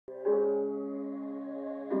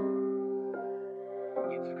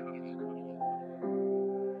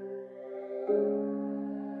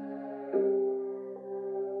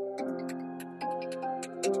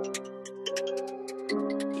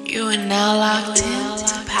are now locked in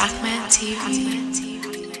to PACMANTV.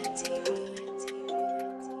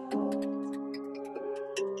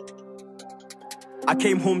 I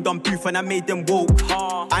came home, done booth and I made them woke.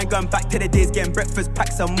 I ain't going back to the days getting breakfast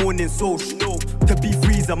packs and morning sauce. No. To be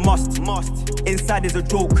free is a must. Inside is a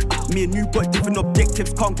joke. Me and you got different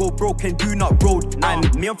objectives, can't go broke and do not road.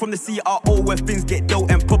 And me, I'm from the CRO where things get dealt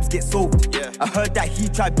and props get sold. I heard that he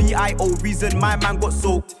tried BIO, reason my man got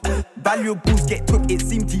soaked. Valuables get took, it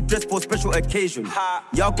seemed he dressed for a special occasion.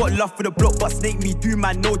 Y'all got love for the block, but snake me do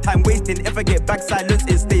man, no time wasting. Ever get back silence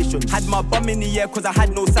in station. Had my bum in the air cause I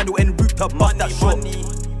had no saddle en route to bust that shot.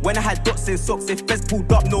 When I had dots in socks, if Fez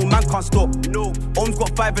pulled up, no man can't stop. No, Ohms got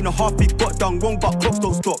 5.5, he got done wrong, but clocks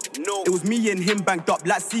don't stop. No, it was me and him banged up,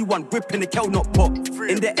 like C1 whipping the kel not pop.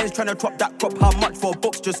 In the ends trying to drop that crop, how much for a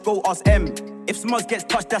box? Just go ask M. If Smuzz gets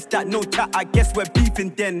touched, that's that, no chat, I guess we're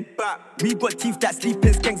beefing then. We got teeth that sleep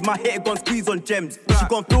in skanks, my hair gon' squeeze on gems. She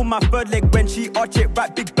gon' feel my third leg when she arch it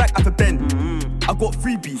right, big back up a bend. I got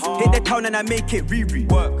freebies, hit the town and I make it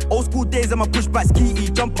work. Old school days, I'm a pushback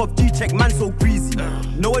ski, jump off G-check, man so greasy.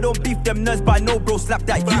 No, I don't beef them nerds, but I know bro, slap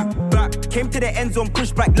that you. Came to the end zone,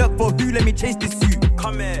 pushback, look for who, let me chase this you.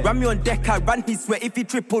 Ran me on deck, I ran his sweat, if he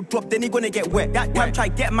triple drop, then he gonna get wet. That time try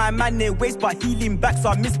get my man near waist, but he lean back, so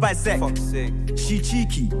I missed by a sec. She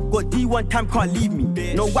cheeky, got D1 time, can't leave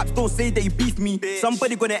me. No waps, don't say that you beef me.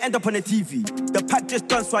 Somebody gonna end up on the TV. The pack just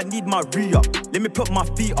done, so I need my re-up. Let me put my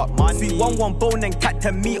feet up. Sweet 1-1 bone and cat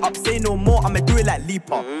to me up. Say no more, I'ma do it like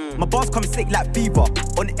Leaper. My bars come sick like fever.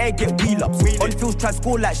 On air get wheel ups. On fields try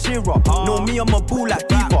score like Shearer. Know me, I'm a bull like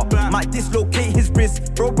FIFA. Might dislocate his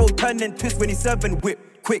wrist. Bro turn and twist when he's serving whip.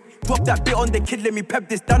 Quick, drop that bit on the kid, let me pep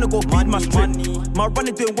this down and go feed my strip. My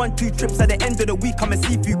runner doing 1-2 trips, at the end of the week, I'ma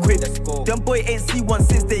see if you quid. Them boy ain't C1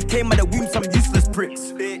 since they came out of the womb, some useless